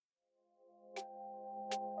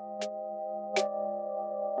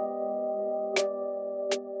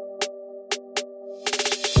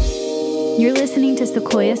You're listening to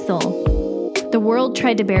Sequoia Soul. The world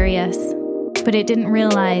tried to bury us, but it didn't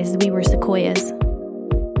realize we were sequoias.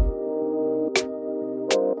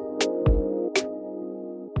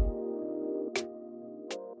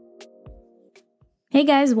 Hey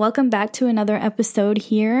guys, welcome back to another episode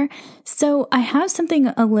here. So I have something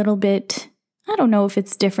a little bit, I don't know if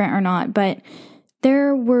it's different or not, but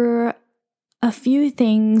there were a few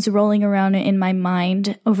things rolling around in my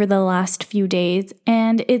mind over the last few days,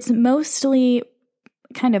 and it's mostly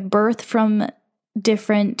kind of birthed from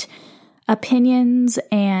different opinions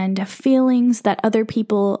and feelings that other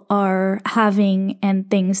people are having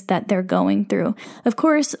and things that they're going through. Of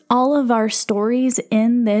course, all of our stories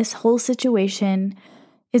in this whole situation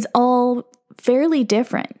is all fairly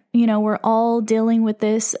different. You know, we're all dealing with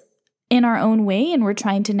this in our own way and we're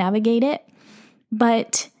trying to navigate it.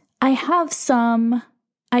 But I have some,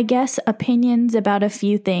 I guess, opinions about a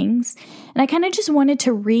few things. And I kind of just wanted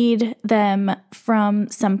to read them from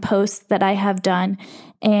some posts that I have done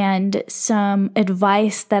and some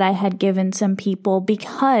advice that I had given some people,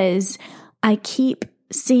 because I keep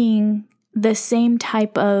seeing the same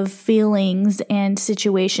type of feelings and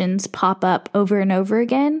situations pop up over and over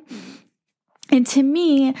again. And to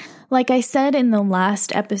me, like I said in the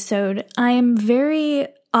last episode, I am very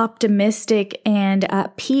optimistic and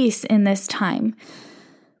at peace in this time.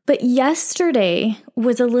 But yesterday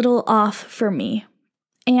was a little off for me,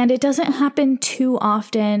 and it doesn't happen too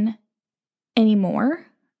often anymore,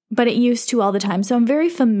 but it used to all the time. So I'm very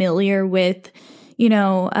familiar with,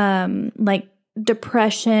 like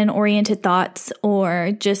depression-oriented thoughts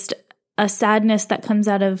or just a sadness that comes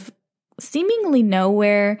out of seemingly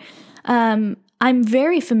nowhere. I'm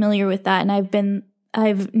very familiar with that, and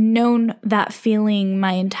I've known that feeling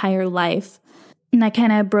my entire life. And I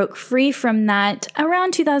kind of broke free from that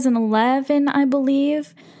around 2011, I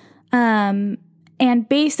believe. And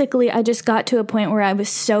basically, I just got to a point where I was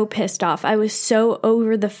so pissed off. I was so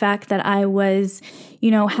over the fact that I was,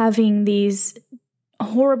 having these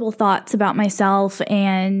horrible thoughts about myself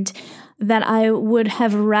and that I would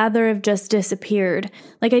have rather have just disappeared.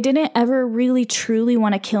 Like, I didn't ever really truly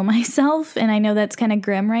want to kill myself. And I know that's kind of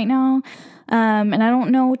grim right now. And I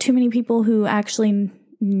don't know too many people who actually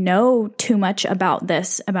know too much about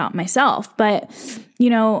this about myself, but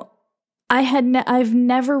I've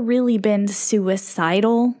never really been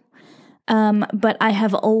suicidal, but I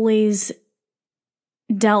have always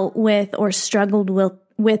dealt with or struggled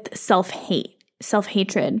with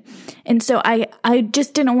self-hatred, and so I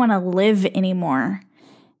just didn't want to live anymore.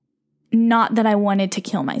 Not that I wanted to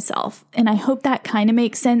kill myself. And I hope that kind of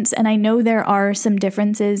makes sense. And I know there are some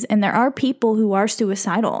differences, and there are people who are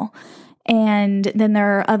suicidal. And then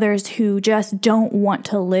there are others who just don't want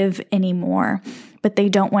to live anymore, but they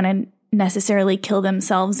don't want to necessarily kill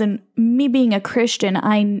themselves. And me being a Christian,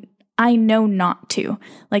 I know not to.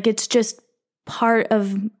 Like, it's just part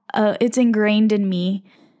of, it's ingrained in me,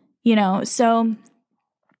 so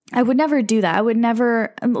I would never do that. I would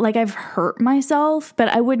never, I've hurt myself, but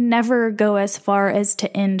I would never go as far as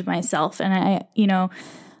to end myself. And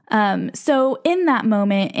so in that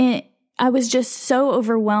moment, I was just so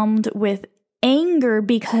overwhelmed with anger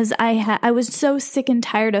because I was so sick and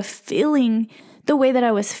tired of feeling the way that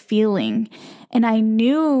I was feeling. And I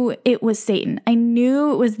knew it was Satan. I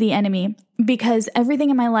knew it was the enemy because everything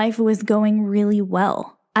in my life was going really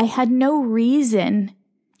well. I had no reason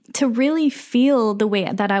to really feel the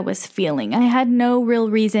way that I was feeling. I had no real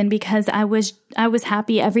reason because I was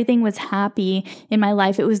happy. Everything was happy in my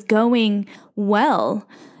life. It was going well.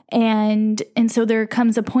 And so there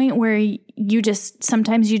comes a point where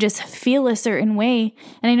sometimes you just feel a certain way.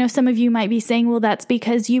 And I know some of you might be saying, well, that's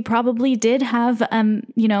because you probably did have,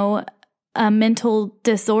 a mental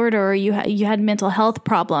disorder, or you had mental health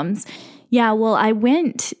problems. Yeah, well, I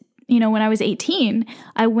went, when I was 18,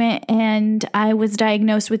 I went and I was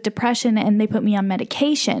diagnosed with depression, and they put me on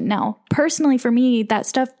medication. Now, personally for me, that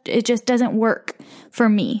stuff, it just doesn't work for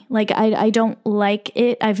me. Like, I don't like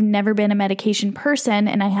it. I've never been a medication person,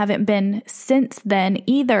 and I haven't been since then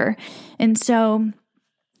either. And so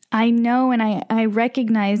I know, and I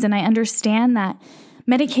recognize and I understand that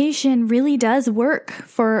medication really does work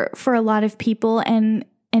for a lot of people, and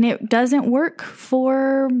it doesn't work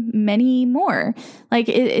for many more. Like,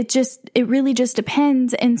 it really just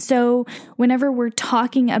depends. And so whenever we're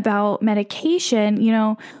talking about medication,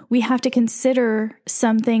 we have to consider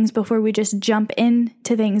some things before we just jump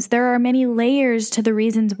into things. There are many layers to the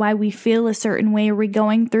reasons why we feel a certain way, or we're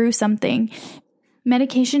going through something.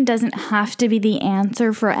 Medication doesn't have to be the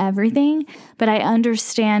answer for everything, but I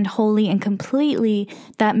understand wholly and completely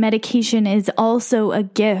that medication is also a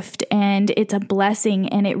gift and it's a blessing,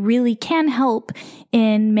 and it really can help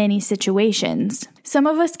in many situations. Some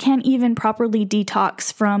of us can't even properly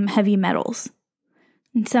detox from heavy metals.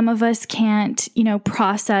 And some of us can't,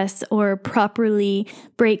 process or properly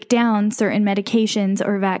break down certain medications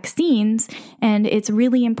or vaccines. And it's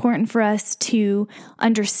really important for us to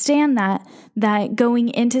understand that going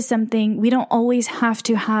into something, we don't always have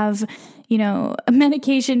to have, a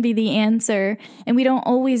medication be the answer. And we don't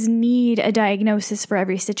always need a diagnosis for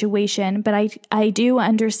every situation. But I do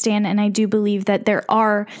understand, and I do believe that there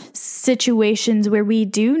are situations where we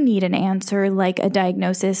do need an answer, like a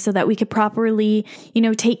diagnosis, so that we could properly,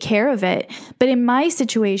 take care of it. But in my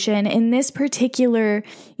situation, in this particular,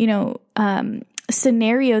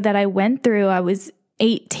 scenario that I went through, I was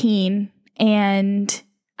 18 and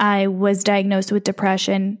I was diagnosed with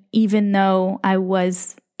depression, even though I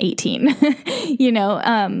was 18,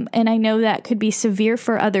 and I know that could be severe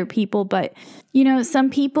for other people, but, some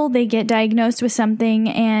people, they get diagnosed with something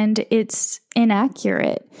and it's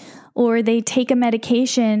inaccurate, or they take a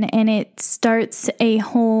medication and it starts a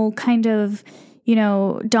whole kind of,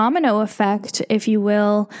 domino effect, if you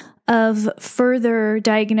will, of further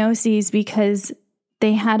diagnoses because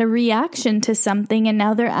they had a reaction to something and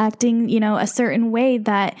now they're acting, a certain way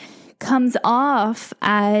that comes off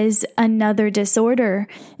as another disorder.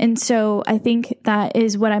 And so I think that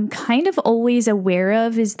is what I'm kind of always aware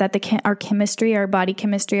of, is that our chemistry, our body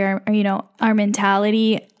chemistry, our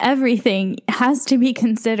mentality, everything has to be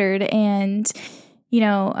considered. And,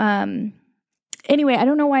 anyway, I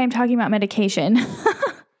don't know why I'm talking about medication.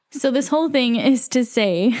 So this whole thing is to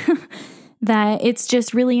say that it's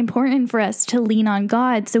just really important for us to lean on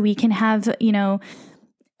God so we can have,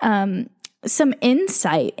 some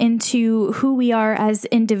insight into who we are as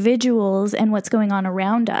individuals and what's going on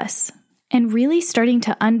around us, and really starting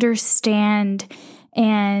to understand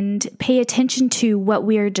and pay attention to what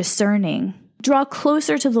we are discerning. Draw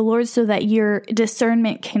closer to the Lord so that your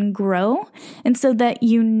discernment can grow, and so that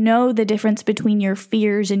you know the difference between your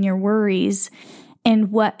fears and your worries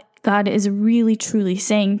and what God is really truly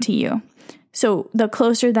saying to you. So the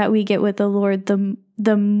closer that we get with the Lord, the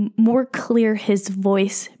more clear his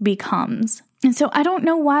voice becomes. And so I don't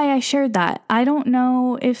know why I shared that. I don't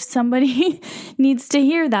know if somebody needs to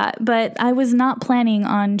hear that, but I was not planning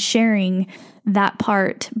on sharing that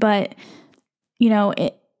part. But,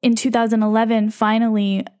 in 2011,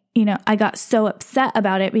 finally, I got so upset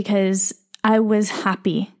about it because I was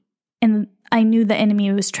happy and I knew the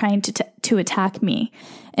enemy was trying to attack me.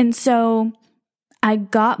 And so I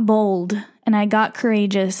got bold and I got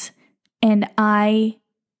courageous, and I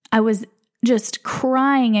was just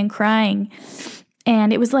crying and crying.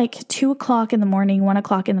 And it was like 2 o'clock in the morning, 1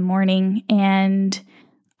 o'clock in the morning. And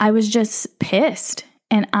I was just pissed.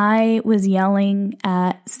 And I was yelling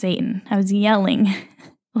at Satan. I was yelling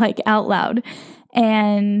like out loud.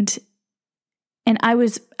 And I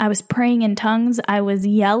was praying in tongues. I was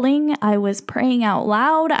yelling. I was praying out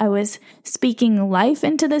loud. I was speaking life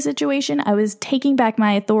into the situation. I was taking back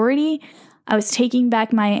my authority. I was taking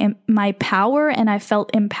back my power, and I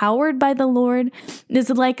felt empowered by the Lord. It's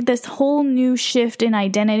like this whole new shift in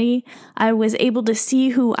identity. I was able to see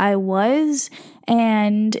who I was,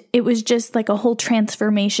 and it was just like a whole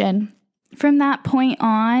transformation. From that point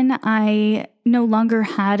on, I no longer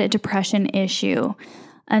had a depression issue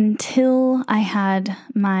until I had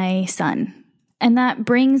my son. And that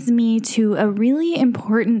brings me to a really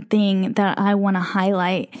important thing that I want to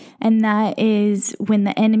highlight, and that is when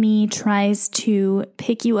the enemy tries to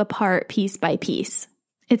pick you apart piece by piece.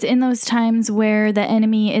 It's in those times where the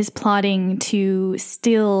enemy is plotting to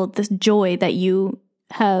steal the joy that you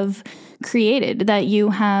have created, that you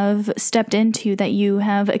have stepped into, that you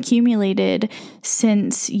have accumulated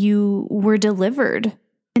since you were delivered.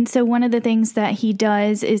 And so one of the things that he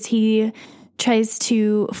does is he tries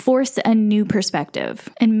to force a new perspective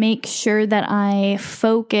and make sure that I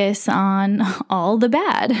focus on all the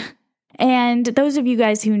bad. And those of you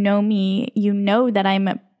guys who know me, you know that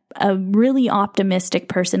I'm a really optimistic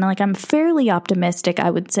person. Like, I'm fairly optimistic,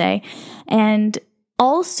 I would say. And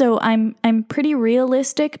also I'm pretty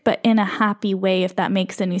realistic, but in a happy way, if that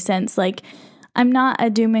makes any sense. Like, I'm not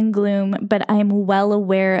a doom and gloom, but I'm well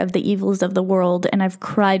aware of the evils of the world, and I've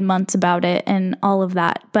cried months about it and all of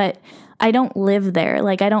that. But I don't live there.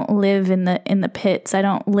 Like, I don't live in the pits. I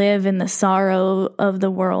don't live in the sorrow of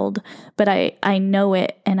the world, but I know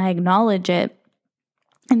it and I acknowledge it.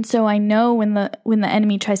 And so I know when the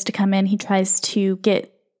enemy tries to come in, he tries to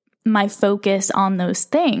get my focus on those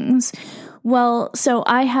things. Well, so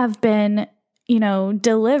I have been,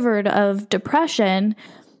 delivered of depression.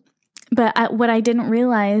 But what I didn't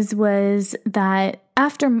realize was that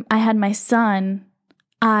after I had my son,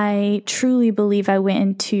 I truly believe I went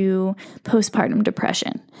into postpartum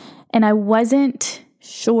depression. And I wasn't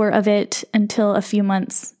sure of it until a few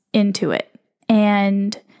months into it.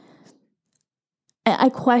 And I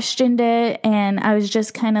questioned it, and I was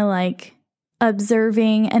just kind of like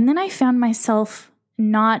observing. And then I found myself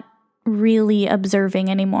not really observing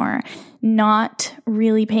anymore, not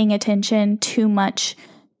really paying attention too much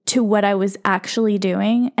to what I was actually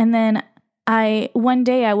doing. And then one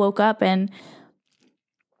day I woke up and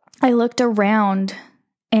I looked around,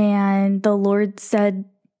 and the Lord said,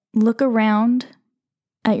 "Look around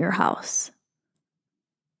at your house.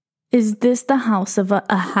 Is this the house of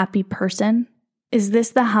a happy person? Is this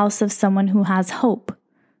the house of someone who has hope?"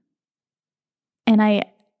 And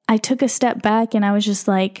I took a step back, and I was just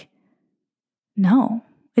like, no,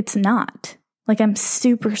 it's not. Like, I'm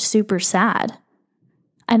super, super sad.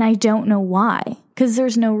 And I don't know why, because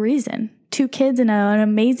there's no reason. 2 kids and an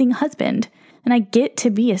amazing husband, and I get to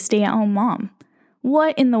be a stay-at-home mom.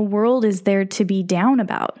 What in the world is there to be down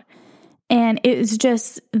about? And it was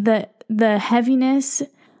just the heaviness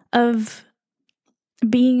of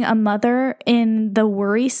being a mother in the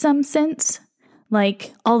worrisome sense,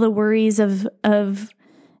 like all the worries of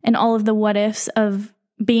and all of the what ifs of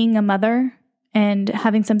being a mother and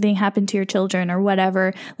having something happen to your children or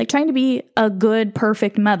whatever, like trying to be a good,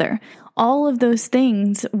 perfect mother. All of those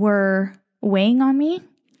things were weighing on me.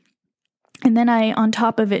 And then I, on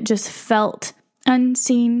top of it, just felt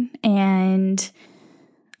unseen and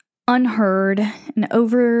unheard and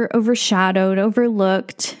overshadowed,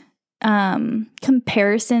 overlooked.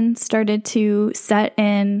 Comparison started to set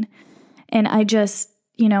in, and I just,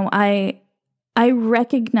 I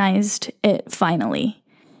recognized it finally.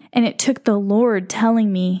 And it took the Lord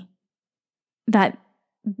telling me that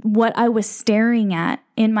what I was staring at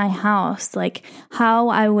in my house, like how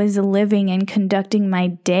I was living and conducting my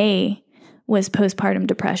day, was postpartum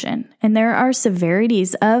depression. And there are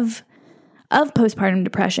severities of postpartum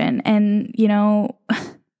depression. And,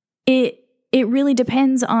 it really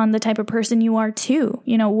depends on the type of person you are too.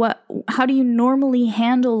 How do you normally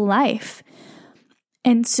handle life?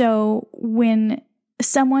 And so when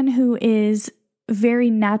someone who is very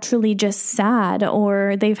naturally just sad,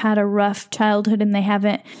 or they've had a rough childhood and they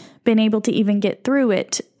haven't been able to even get through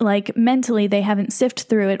it, like mentally they haven't sifted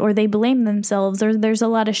through it, or they blame themselves, or there's a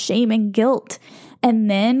lot of shame and guilt,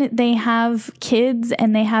 and then they have kids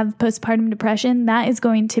and they have postpartum depression,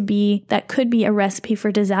 that could be a recipe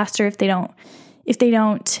for disaster if they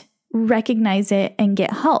don't recognize it and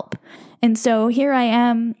get help. And so here I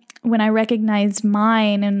am, when I recognized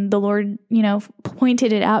mine, and the Lord,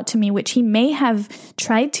 pointed it out to me, which He may have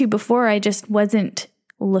tried to before, I just wasn't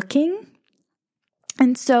looking.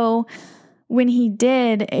 And so when He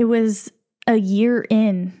did, it was a year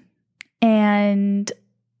in, and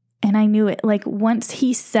I knew it. Like, once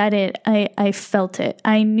He said it, I felt it.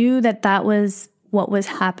 I knew that was what was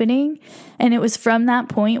happening. And it was from that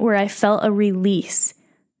point where I felt a release.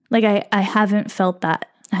 Like, I haven't felt that.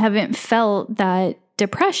 I haven't felt that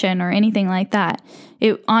depression or anything like that.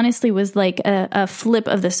 It honestly was like a flip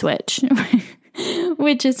of the switch,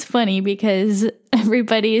 which is funny because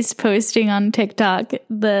everybody is posting on TikTok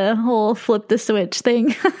the whole flip the switch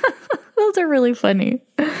thing. Those are really funny.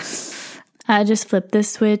 I just flip the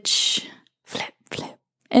switch, flip.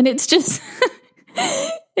 And it's just,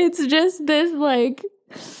 it's just this like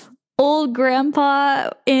old grandpa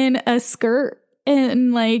in a skirt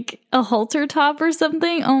and like a halter top or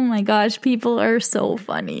something. Oh my gosh, people are so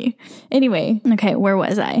funny. Anyway, okay, where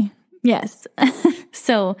was I? Yes.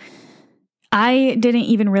 So I didn't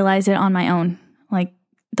even realize it on my own. Like,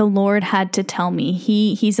 the Lord had to tell me.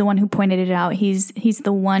 He's the one who pointed it out. He's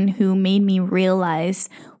the one who made me realize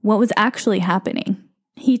what was actually happening.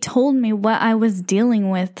 He told me what I was dealing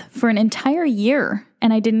with for an entire year,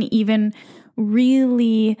 and I didn't even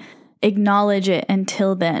really acknowledge it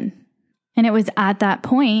until then. And it was at that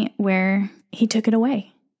point where He took it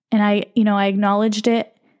away. And I acknowledged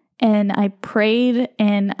it, and I prayed,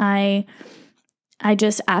 and I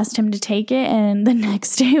just asked Him to take it, and the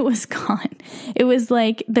next day it was gone. It was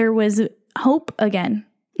like there was hope again.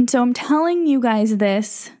 And so I'm telling you guys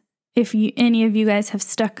this, if any of you guys have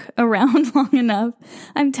stuck around long enough,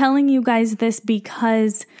 I'm telling you guys this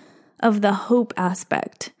because of the hope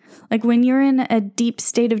aspect. Like, when you're in a deep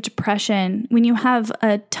state of depression, when you have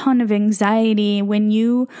a ton of anxiety, when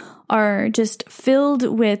you are just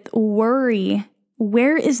filled with worry,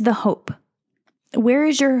 where is the hope? Where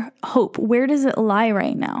is your hope? Where does it lie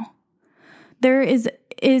right now?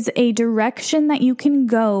 is a direction that you can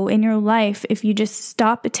go in your life if you just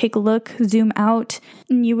stop, take a look, zoom out,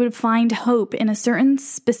 and you would find hope in a certain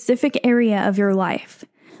specific area of your life.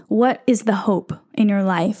 What is the hope in your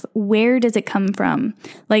life? Where does it come from?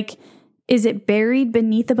 Like, is it buried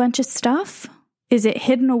beneath a bunch of stuff? Is it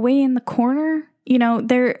hidden away in the corner?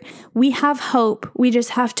 We have hope. We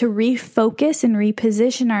just have to refocus and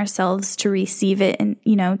reposition ourselves to receive it and,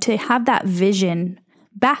 to have that vision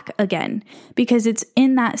back again, because it's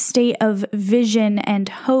in that state of vision and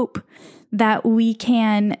hope that we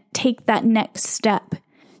can take that next step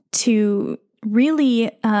to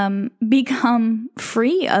really become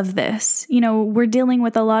free of this. We're dealing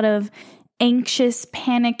with a lot of anxious,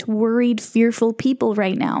 panicked, worried, fearful people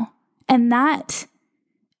right now. And that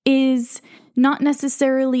is not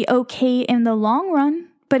necessarily okay in the long run,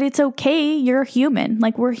 but it's okay. You're human.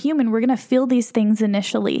 Like, we're human. We're going to feel these things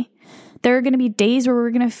initially. There are going to be days where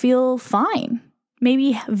we're going to feel fine,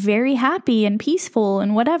 maybe very happy and peaceful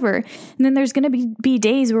and whatever. And then there's going to be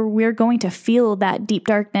days where we're going to feel that deep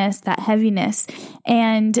darkness, that heaviness.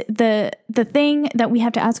 And the thing that we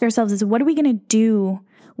have to ask ourselves is, what are we going to do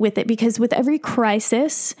with it? Because with every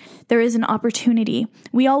crisis, there is an opportunity.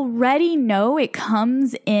 We already know it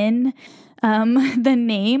comes in the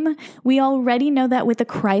name. We already know that with a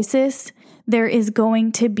crisis, there is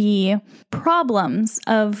going to be problems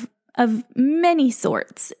of many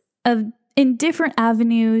sorts, in different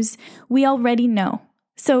avenues. We already know.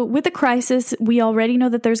 So with a crisis, we already know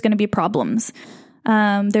that there's going to be problems.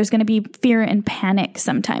 There's going to be fear and panic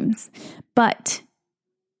sometimes. But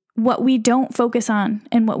what we don't focus on,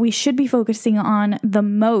 and what we should be focusing on the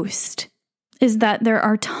most, is that there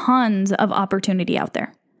are tons of opportunity out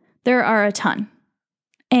there. There are a ton.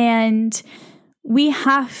 And we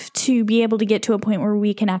have to be able to get to a point where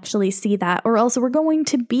we can actually see that, or else we're going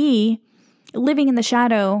to be living in the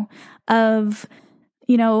shadow of,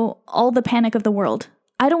 all the panic of the world.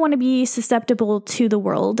 I don't want to be susceptible to the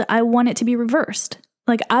world. I want it to be reversed.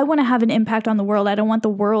 Like, I want to have an impact on the world. I don't want the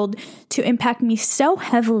world to impact me so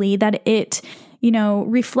heavily that it,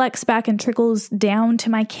 reflects back and trickles down to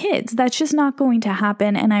my kids. That's just not going to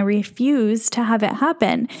happen. And I refuse to have it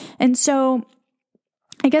happen. And so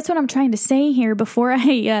I guess what I'm trying to say here, before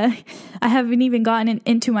I haven't even gotten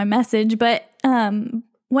into my message, but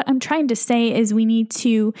what I'm trying to say is we need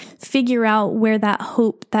to figure out where that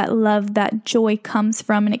hope, that love, that joy comes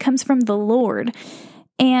from. And it comes from the Lord.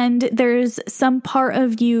 And there's some part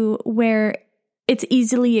of you where it's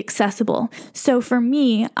easily accessible. So for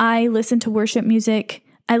me, I listen to worship music.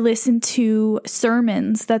 I listen to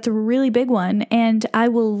sermons. That's a really big one. And I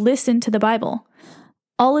will listen to the Bible.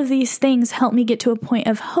 All of these things help me get to a point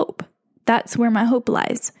of hope. That's where my hope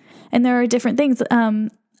lies. And there are different things.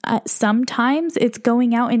 Sometimes it's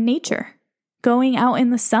going out in nature, going out in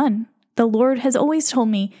the sun. The Lord has always told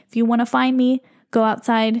me, if you want to find me, go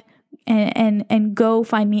outside and go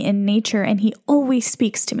find me in nature. And he always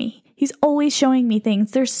speaks to me. He's always showing me things.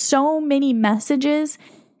 There's so many messages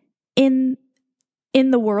in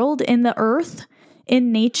the world, in the earth,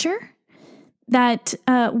 in nature, that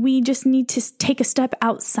we just need to take a step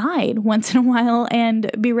outside once in a while and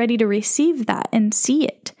be ready to receive that and see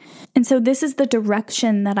it. And so this is the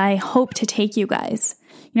direction that I hope to take you guys.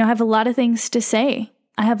 I have a lot of things to say.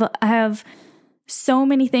 I have so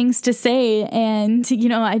many things to say, and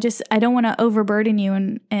I don't want to overburden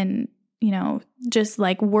you and just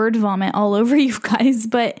like word vomit all over you guys.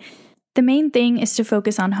 But the main thing is to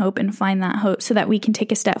focus on hope and find that hope so that we can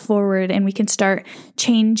take a step forward and we can start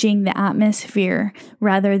changing the atmosphere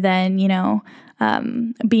rather than,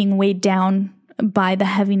 being weighed down by the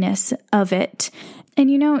heaviness of it.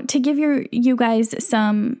 And, to give you guys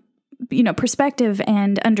some, perspective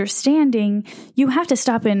and understanding, you have to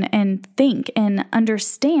stop and think and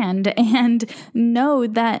understand and know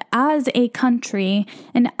that as a country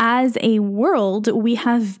and as a world, we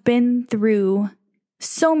have been through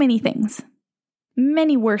so many things,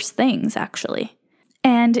 many worse things, actually.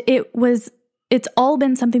 And it's all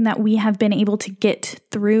been something that we have been able to get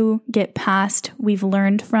through, get past. We've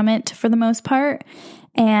learned from it for the most part.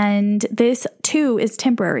 And this too is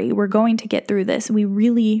temporary. We're going to get through this. We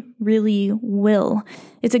really, really will.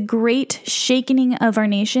 It's a great shaking of our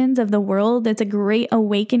nations, of the world. It's a great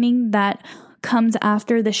awakening that comes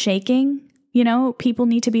after the shaking. People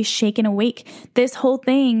need to be shaken awake. This whole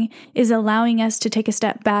thing is allowing us to take a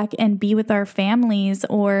step back and be with our families,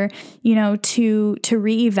 or, to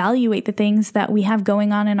reevaluate the things that we have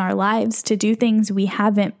going on in our lives, to do things we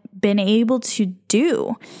haven't been able to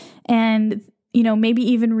do. And maybe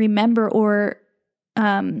even remember or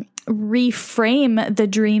reframe the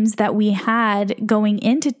dreams that we had going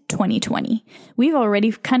into 2020. We've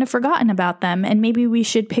already kind of forgotten about them, and maybe we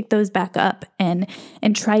should pick those back up and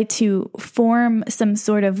try to form some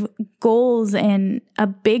sort of goals and a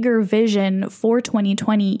bigger vision for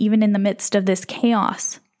 2020, even in the midst of this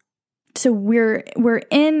chaos. So we're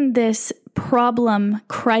in this problem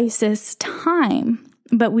crisis time,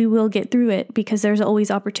 but we will get through it because there's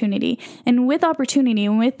always opportunity. And with opportunity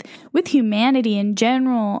and with humanity in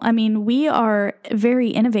general, I mean, we are very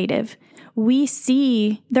innovative. We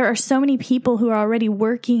see there are so many people who are already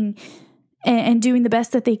working and doing the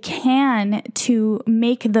best that they can to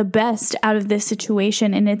make the best out of this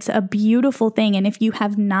situation. And it's a beautiful thing. And if you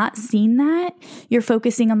have not seen that, you're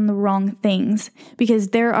focusing on the wrong things, because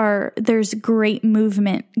there's great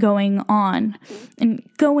movement going on. And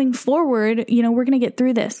going forward, we're going to get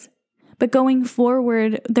through this. But going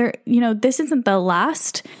forward, this isn't the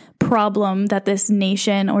last problem that this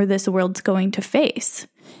nation or this world's going to face.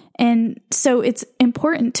 And so it's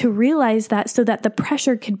important to realize that, so that the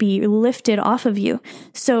pressure could be lifted off of you.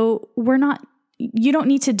 So you don't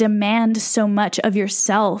need to demand so much of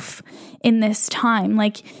yourself in this time.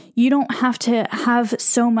 Like, you don't have to have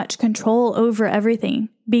so much control over everything,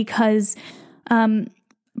 because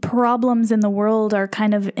problems in the world are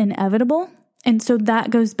kind of inevitable. And so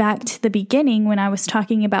that goes back to the beginning when I was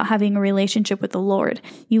talking about having a relationship with the Lord.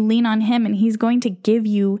 You lean on Him and He's going to give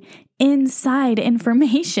you inside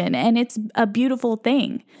information, and it's a beautiful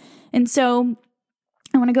thing. And so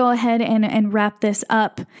I want to go ahead and wrap this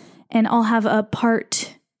up, and I'll have a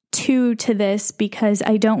part 2 to this because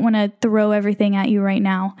I don't want to throw everything at you right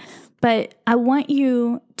now. But I want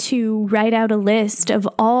you to write out a list of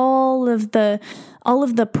all of the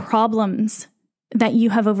problems that you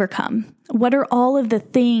have overcome. What are all of the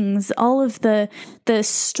things, all of the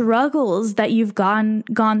struggles that you've gone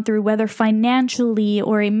through, whether financially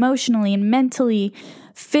or emotionally and mentally,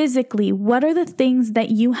 physically? What are the things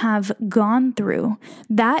that you have gone through?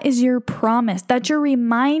 That is your promise. That's your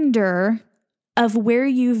reminder of where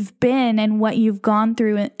you've been and what you've gone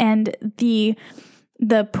through, and the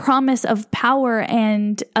promise of power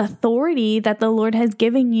and authority that the Lord has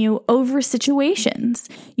given you over situations.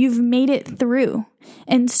 You've made it through.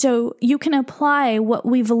 And so you can apply what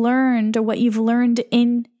we've learned, or what you've learned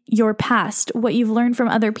in your past, what you've learned from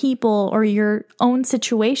other people or your own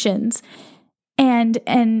situations,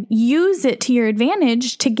 and use it to your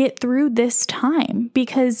advantage to get through this time,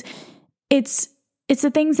 because it's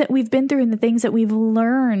the things that we've been through and the things that we've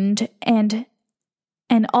learned and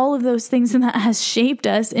all of those things, and that has shaped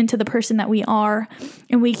us into the person that we are.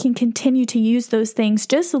 And we can continue to use those things,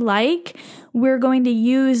 just like we're going to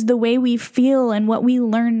use the way we feel and what we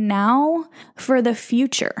learn now for the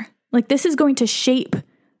future. Like, this is going to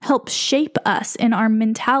help shape us in our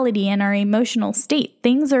mentality and our emotional state.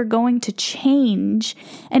 Things are going to change,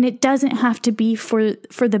 and it doesn't have to be for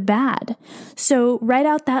the bad. So write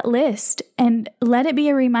out that list and let it be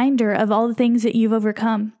a reminder of all the things that you've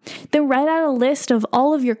overcome. Then write out a list of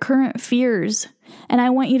all of your current fears, and I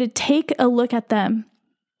want you to take a look at them.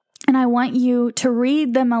 And I want you to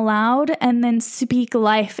read them aloud and then speak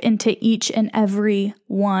life into each and every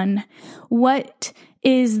one. What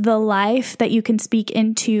is the life that you can speak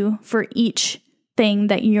into for each thing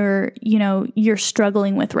that you're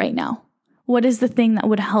struggling with right now? What is the thing that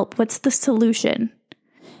would help? What's the solution?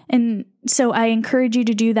 And so I encourage you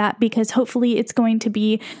to do that, because hopefully it's going to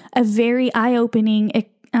be a very eye-opening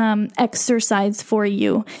exercise for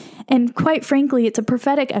you. And quite frankly, it's a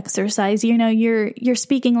prophetic exercise. You're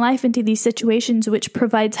speaking life into these situations, which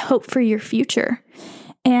provides hope for your future.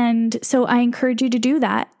 And so I encourage you to do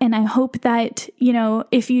that. And I hope that,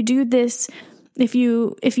 if you do this, if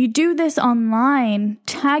you do this online,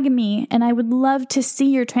 tag me, and I would love to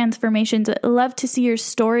see your transformations. I'd love to see your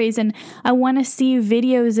stories. And I want to see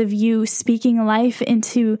videos of you speaking life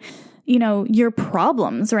into, your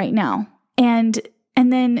problems right now.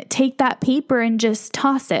 And then take that paper and just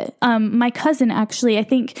toss it. My cousin, actually, I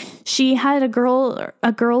think she had a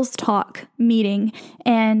girls' talk meeting,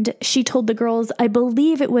 and she told the girls,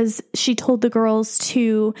 she told the girls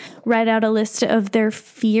to write out a list of their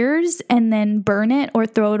fears and then burn it or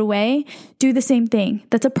throw it away. Do the same thing.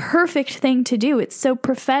 That's a perfect thing to do. It's so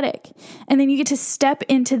prophetic. And then you get to step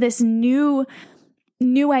into this new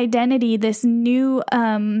identity, this new,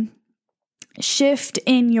 shift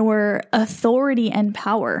in your authority and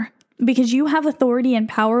power, because you have authority and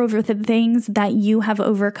power over the things that you have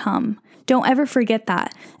overcome. Don't ever forget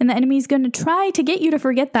that. And the enemy is going to try to get you to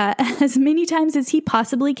forget that as many times as he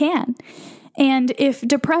possibly can. And if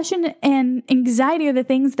depression and anxiety are the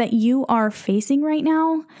things that you are facing right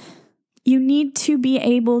now, you need to be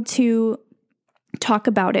able to talk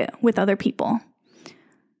about it with other people.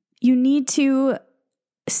 You need to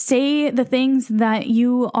say the things that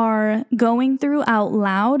you are going through out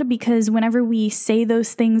loud, because whenever we say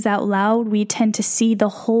those things out loud, we tend to see the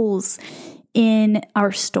holes in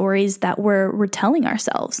our stories that we're telling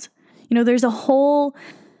ourselves. There's a whole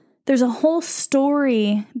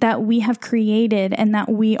story that we have created and that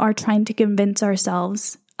we are trying to convince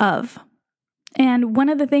ourselves of. And one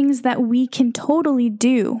of the things that we can totally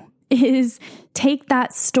do is take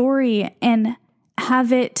that story and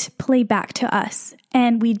have it play back to us.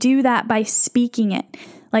 And we do that by speaking it.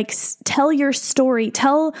 Like, tell your story,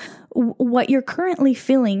 tell what you're currently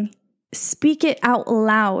feeling, speak it out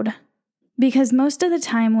loud. Because most of the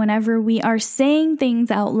time, whenever we are saying things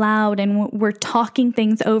out loud and we're talking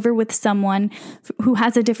things over with someone who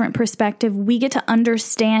has a different perspective, we get to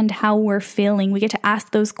understand how we're feeling. We get to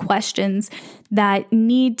ask those questions that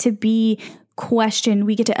need to be questioned.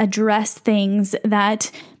 We get to address things that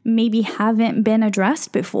maybe haven't been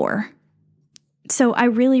addressed before. So I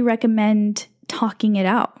really recommend talking it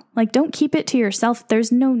out. Like, don't keep it to yourself.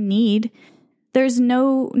 There's no need. There's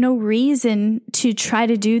no reason to try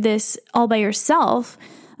to do this all by yourself.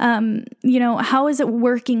 How is it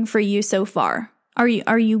working for you so far? Are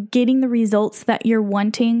you getting the results that you're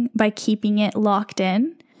wanting by keeping it locked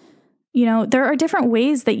in? There are different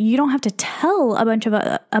ways that you don't have to tell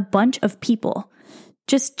a bunch of people.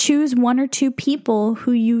 Just choose one or two people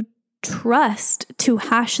who you trust to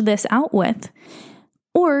hash this out with.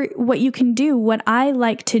 Or what you can do, what I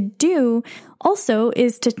like to do also,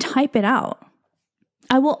 is to type it out.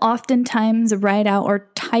 I will oftentimes write out or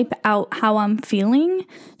type out how I'm feeling,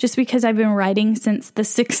 just because I've been writing since the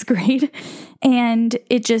 6th grade, and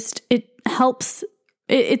it helps.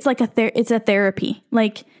 It's like it's a therapy.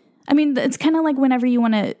 It's kind of like whenever you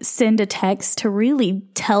want to send a text to really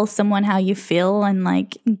tell someone how you feel and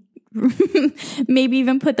maybe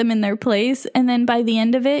even put them in their place. And then by the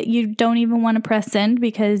end of it, you don't even want to press send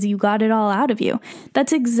because you got it all out of you.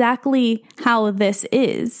 That's exactly how this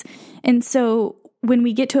is. And so when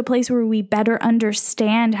we get to a place where we better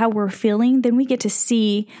understand how we're feeling, then we get to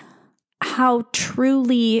see how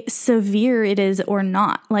truly severe it is or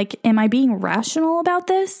not. Am I being rational about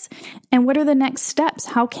this? And what are the next steps?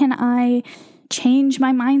 How can I change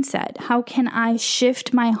my mindset? How can I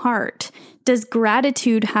shift my heart? Does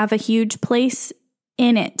gratitude have a huge place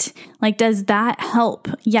in it? Does that help?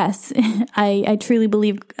 Yes, I truly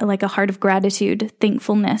believe a heart of gratitude,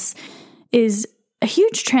 thankfulness is a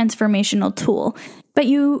huge transformational tool. But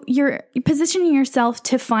you're positioning yourself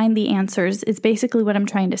to find the answers is basically what I'm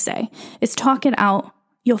trying to say. Is talk it out.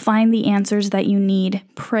 You'll find the answers that you need.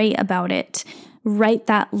 Pray about it. Write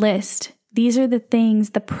that list. These are the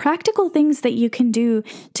things, the practical things that you can do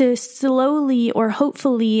to slowly or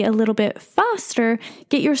hopefully a little bit faster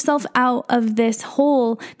get yourself out of this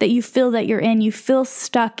hole that you feel that you're in. You feel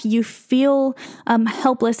stuck. You feel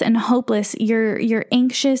helpless and hopeless. You're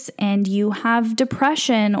anxious and you have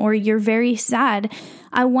depression or you're very sad.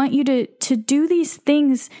 I want you to do these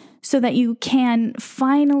things so that you can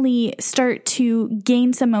finally start to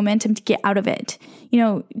gain some momentum to get out of it,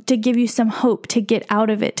 to give you some hope to get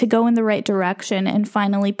out of it, to go in the right direction and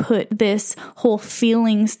finally put this whole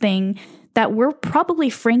feelings thing that we're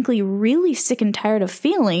probably, frankly, really sick and tired of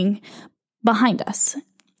feeling behind us.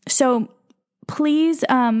 So please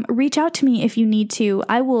reach out to me if you need to.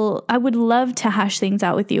 I would love to hash things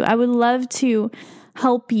out with you. I would love to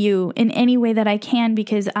help you in any way that I can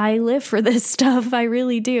because I live for this stuff. I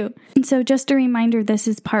really do. And so just a reminder, this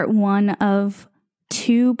is part 1 of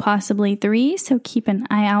 2, possibly 3. So keep an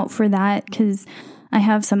eye out for that because I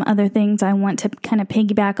have some other things I want to kind of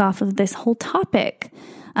piggyback off of this whole topic.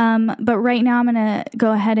 But right now I'm going to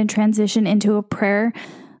go ahead and transition into a prayer.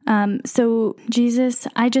 So Jesus,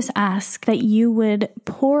 I just ask that you would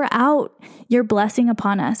pour out your blessing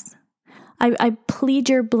upon us. I plead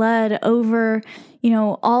your blood over,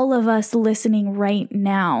 all of us listening right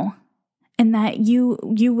now, and that you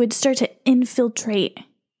would start to infiltrate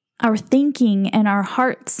our thinking and our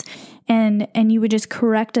hearts, and you would just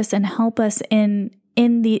correct us and help us in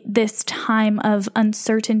this time of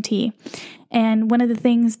uncertainty. And one of the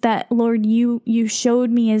things that, Lord, you showed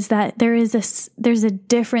me is that there's a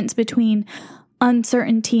difference between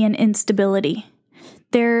uncertainty and instability.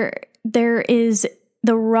 There is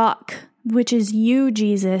the rock, which is you,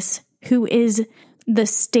 Jesus, who is the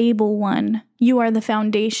stable one. You are the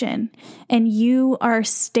foundation, and you are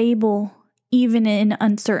stable even in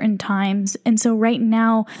uncertain times. And so right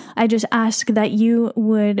now, I just ask that you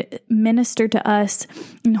would minister to us,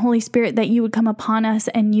 and Holy Spirit, that you would come upon us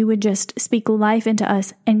and you would just speak life into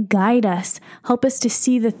us and guide us. Help us to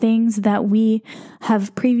see the things that we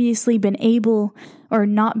have previously been able or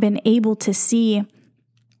not been able to see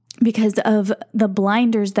because of the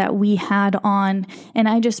blinders that we had on. And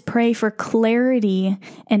I just pray for clarity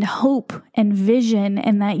and hope and vision,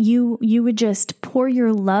 and that you would just pour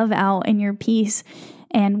your love out and your peace,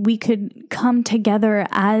 and we could come together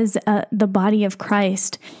as the body of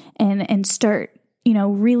Christ and start,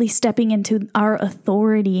 really stepping into our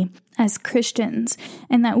authority as Christians,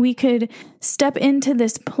 and that we could step into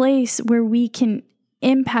this place where we can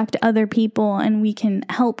impact other people and we can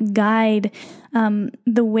help guide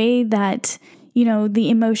the way that, the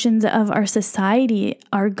emotions of our society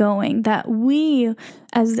are going, that we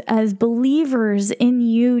as believers in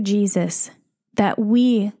you, Jesus, that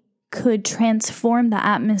we could transform the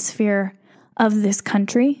atmosphere of this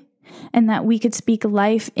country, and that we could speak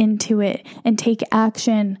life into it and take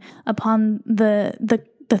action upon the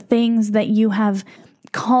things that you have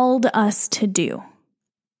called us to do.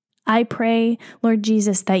 I pray, Lord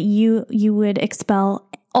Jesus, that you would expel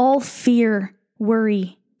all fear,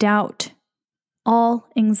 worry, doubt, all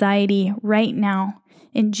anxiety right now.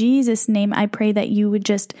 In Jesus' name, I pray that you would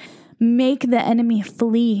just make the enemy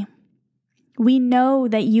flee. We know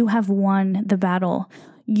that you have won the battle.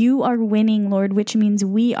 You are winning, Lord, which means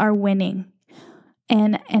we are winning.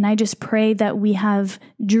 And I just pray that we have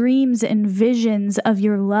dreams and visions of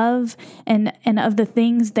your love and of the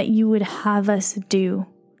things that you would have us do.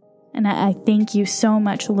 And I thank you so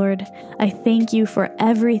much, Lord. I thank you for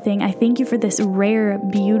everything. I thank you for this rare,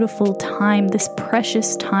 beautiful time, this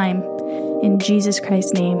precious time. In Jesus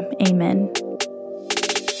Christ's name, amen.